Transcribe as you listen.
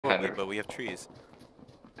behind me, but we have trees.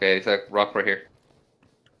 Okay, it's a rock right here.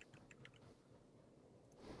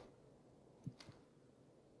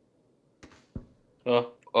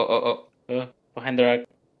 Oh, behind the rock.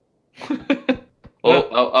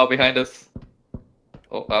 Oh, behind us.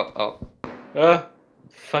 Oh.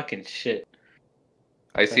 Fucking shit.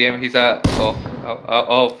 I see him. He's at.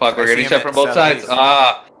 Oh, fuck. We're I getting see shot him from at both sides.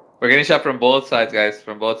 southeast. We're getting shot from both sides, guys.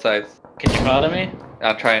 From both sides. Can you follow me?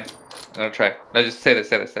 I'm trying. I'm gonna try. No, just say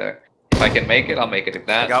this. If I can make it, I'll make it. If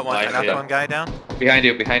not, I got one. I Nice, knocked yeah. one guy down. behind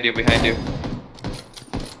you.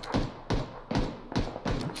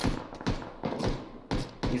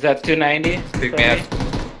 He's at 290. Pick me up.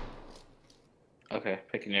 Okay,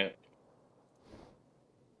 picking you up.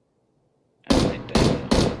 I like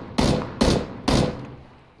that.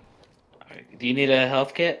 Alright, do you need a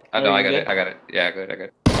health kit? No, Or I you got good? it. I got it. Yeah, good. I got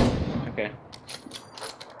it. Okay.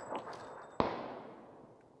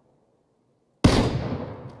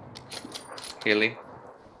 Healing.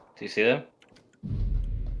 Do you see them?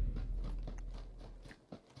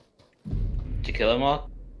 Did you kill them all?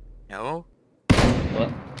 No.